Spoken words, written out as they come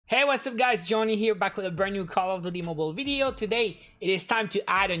Hey, what's up guys, Johnny here, back with a brand new Call of Duty Mobile video. Today, it is time to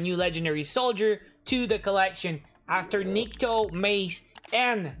add a new legendary soldier to the collection. After Nikto, Mace,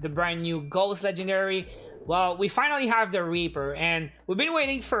 and the brand new Ghost legendary, well, we finally have the Reaper, and we've been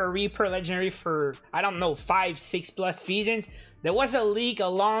waiting for a Reaper legendary for, I don't know, 5-6 plus seasons. There was a leak a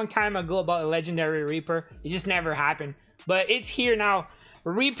long time ago about a legendary Reaper. It just never happened, but it's here now.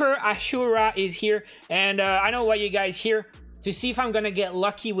 Reaper ASHURA is here, and I know why you guys here. To see if I'm gonna get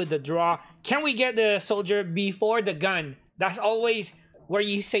lucky with the draw. Can we get the soldier before the gun? That's always where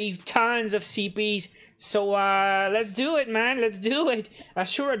you save tons of CPs. So let's do it, man. Let's do it.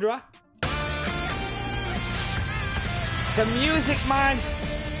 ASHURA draw. The music, man.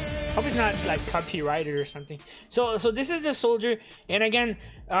 Hope it's not like copyrighted or something. So this is the soldier, and again,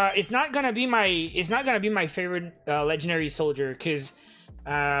 it's not gonna be my favorite legendary soldier, because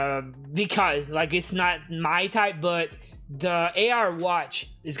like it's not my type, but the AR watch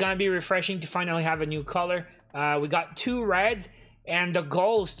is gonna be refreshing to finally have a new color. We got 2 reds and the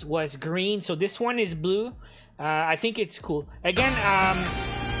ghost was green, so this one is blue. I think it's cool. Again,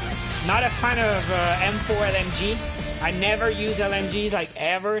 not a fan of M4 LMG. I never use LMGs like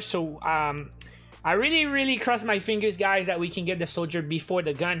ever, so I really cross my fingers, guys, that we can get the soldier before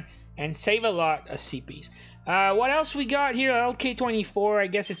the gun and save a lot of CPs. What else we got here? LK24, I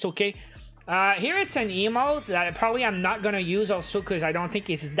guess it's okay. Here it's an emote that probably I'm not gonna use also, because I don't think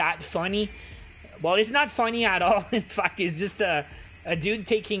it's that funny. Well, it's not funny at all. In fact, it's just a dude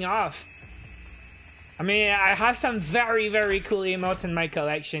taking off. I mean, I have some very cool emotes in my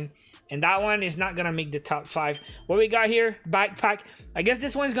collection, and that one is not gonna make the top 5. What we got here? Backpack. I guess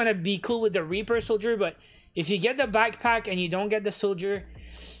this one's gonna be cool with the Reaper soldier, but if you get the backpack and you don't get the soldier,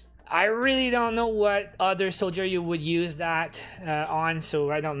 I really don't know what other soldier you would use that on,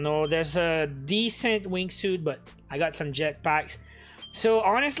 so I don't know. There's a decent wingsuit, but I got some jetpacks. So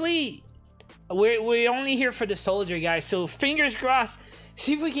honestly, we're only here for the soldier, guys. So fingers crossed.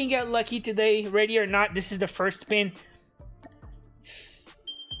 See if we can get lucky today. Ready or not, this is the first spin.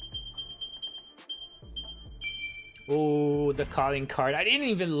 Oh, the calling card. I didn't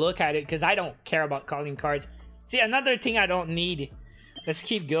even look at it because I don't care about calling cards. See, another thing I don't need. Let's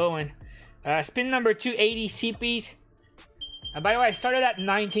keep going. Spin number 2, 80 CPs. By the way, I started at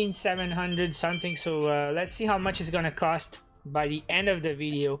 19,700 something, so let's see how much it's gonna cost by the end of the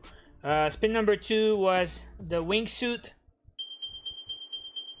video. Spin number 2 was the wingsuit.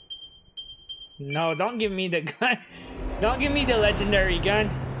 No, don't give me the gun. Don't give me the legendary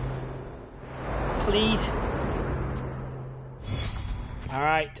gun, please. All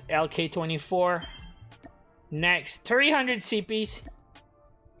right, LK24. Next, 300 CPs.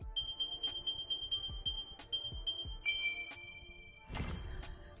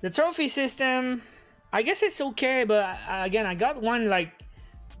 The trophy system, I guess it's okay, but again, I got one like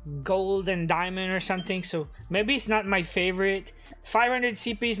gold and diamond or something, so maybe it's not my favorite. 500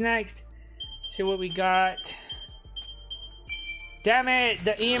 CPs next. See what we got. Damn it,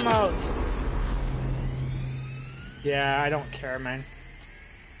 the emote. Yeah, I don't care, man.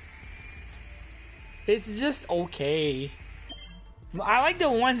 It's just okay. I like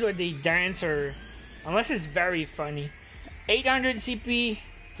the ones where they dance, or unless it's very funny. 800 CP.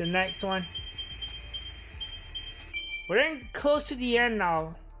 The next one. We're getting close to the end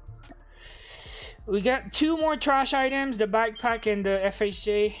now. We got 2 more trash items, the backpack and the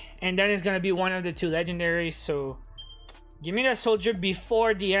FHJ, and then it's gonna be one of the 2 legendaries. So give me the soldier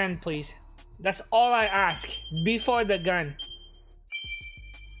before the end, please. That's all I ask. Before the gun.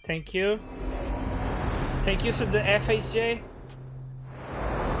 Thank you. Thank you for the FHJ.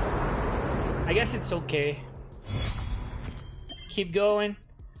 I guess it's okay. Keep going.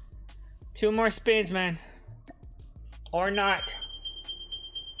 2 more spins, man. Or not.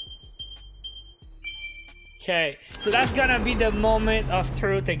 Okay, so that's gonna be the moment of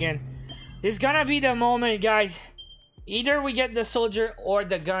truth again. It's gonna be the moment, guys. Either we get the soldier or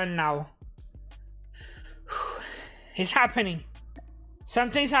the gun now. It's happening.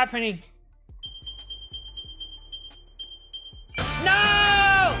 Something's happening.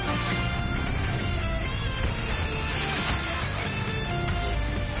 No!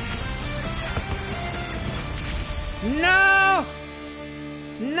 No!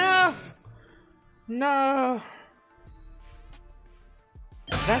 No! No!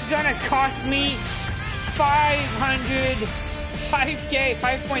 That's gonna cost me 5K,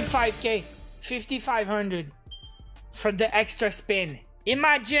 5.5K, 5,500 for the extra spin.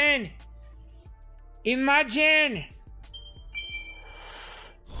 Imagine! Imagine!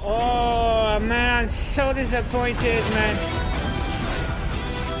 Oh man, I'm so disappointed, man.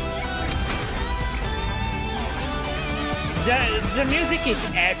 The music is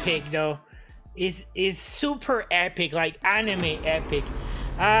epic though. Is super epic, like anime epic.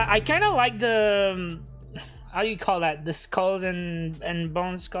 I kind of like the how do you call that? The skulls and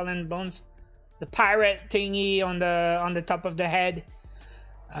bones, skull and bones. The pirate thingy on the top of the head.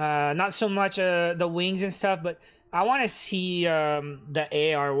 Not so much the wings and stuff, but I want to see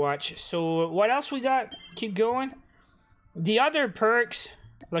the AR watch. So what else we got? Keep going. The other perks,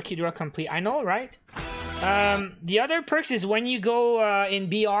 lucky draw complete. I know, right? The other perks is when you go in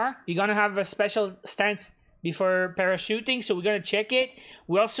BR, you're gonna have a special stance before parachuting. So we're gonna check it.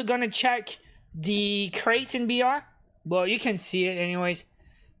 We're also gonna check the crates in BR. Well, you can see it anyways.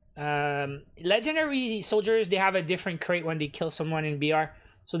 Legendary soldiers, they have a different crate when they kill someone in BR.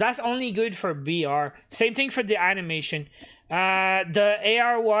 So that's only good for BR. Same thing for the animation. The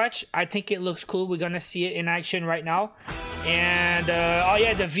AR watch, I think it looks cool. We're gonna see it in action right now. And oh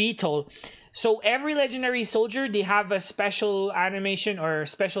yeah, the VTOL. So every legendary soldier, they have a special animation or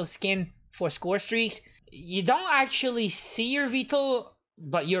special skin for score streaks. You don't actually see your VTOL,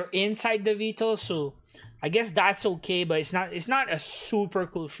 but you're inside the VTOL, so I guess that's okay, but it's not a super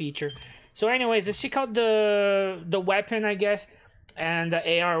cool feature. So anyways, let's check out the weapon, I guess, and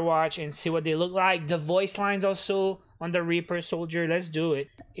the AR watch and see what they look like. The voice lines also on the Reaper soldier. Let's do it.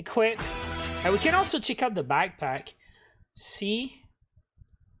 Equip. And we can also check out the backpack. See,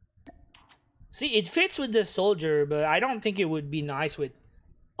 it fits with the soldier, but I don't think it would be nice with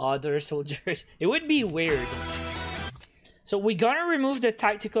other soldiers. It would be weird. So we're gonna remove the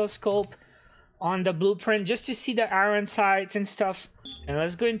tactical scope on the blueprint just to see the iron sights and stuff. And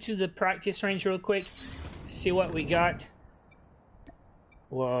let's go into the practice range real quick. See what we got.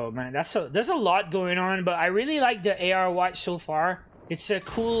 Whoa, man, there's a lot going on, but I really like the AR watch so far. It's a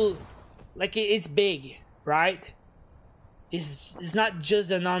cool, like it's big, right? It's not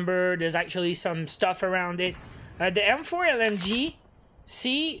just a number. There's actually some stuff around it. The M4 LMG.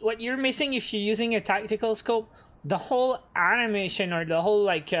 See what you're missing if you're using a tactical scope. The whole animation or the whole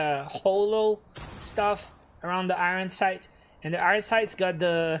like holo stuff around the iron sight, and the iron sight's got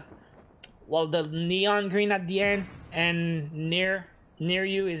the neon green at the end, and near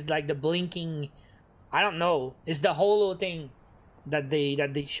you is like the blinking. I don't know. It's the holo thing that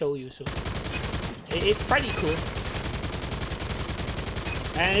they show you. So it's pretty cool,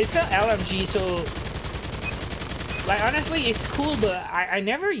 and it's an LMG. So like honestly, it's cool, but I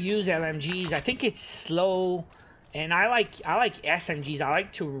never use LMGs. I think it's slow. And I like SMGs. I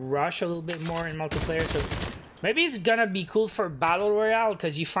like to rush a little bit more in multiplayer. So maybe it's gonna be cool for Battle Royale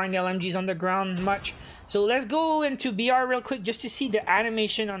because you find LMGs on the ground much. So let's go into BR real quick just to see the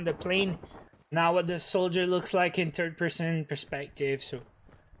animation on the plane. Now what the soldier looks like in third-person perspective. So,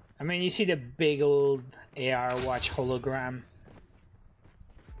 I mean, you see the big old AR watch hologram.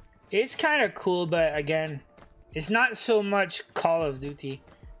 It's kind of cool, but again, it's not so much Call of Duty.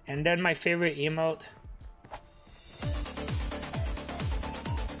 And then my favorite emote.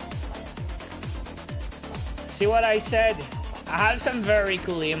 See what I said? I have some very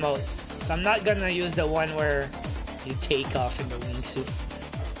cool emotes, so I'm not gonna use the one where you take off in the wingsuit.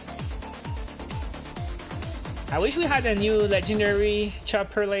 I wish we had a new legendary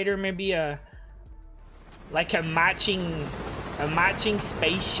chopper later, maybe like a matching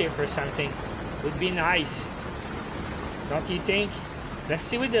spaceship or something. Would be nice, don't you think? Let's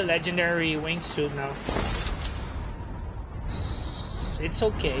see with the legendary wingsuit now. It's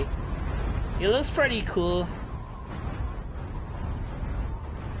okay. It looks pretty cool.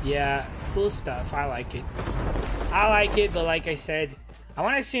 Yeah, cool stuff. I like it. But like I said, I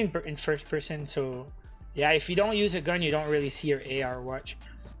want to see it in first person. So yeah, if you don't use a gun, you don't really see your AR watch.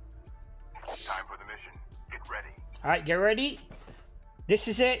 Time for the mission. Get ready. All right, get ready. This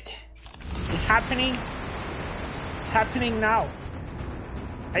is it. It's happening. It's happening now.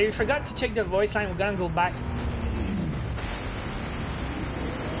 I forgot to check the voice line. We're gonna go back.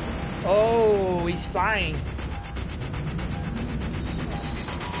 Oh, he's flying.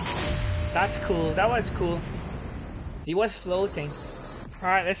 That's cool. That was cool. He was floating.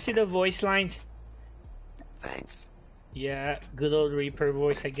 Alright, let's see the voice lines. Thanks. Yeah, good old Reaper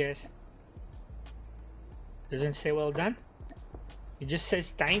voice, I guess. Doesn't say well done. It just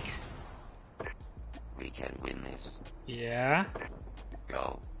says thanks. We can win this. Yeah.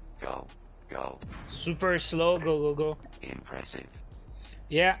 Go, go, go. Super slow. Go, go, go. Impressive.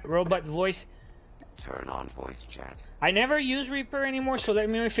 Yeah, robot voice. Turn on voice chat. I never use Reaper anymore, so let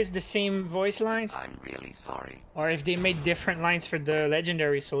me know if it's the same voice lines. I'm really sorry. Or if they made different lines for the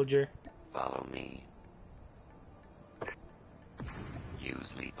legendary soldier. Follow me.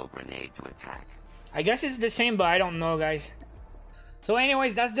 Use lethal grenade to attack. I guess it's the same, but I don't know, guys. So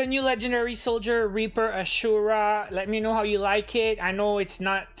anyways, that's the new legendary soldier Reaper ASHURA. Let me know how you like it. I know it's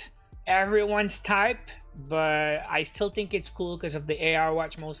not everyone's type, but I still think it's cool because of the AR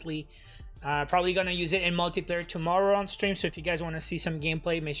watch mostly. Probably gonna use it in multiplayer tomorrow on stream, so if you guys want to see some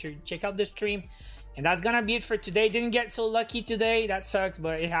gameplay, make sure you check out the stream. And that's gonna be it for today. Didn't get so lucky today, that sucks,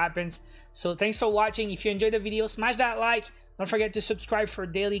 but it happens. So thanks for watching. If you enjoyed the video, smash that like. Don't forget to subscribe for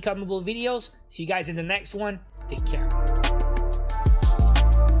daily COD Mobile videos. See you guys in the next one. Take care.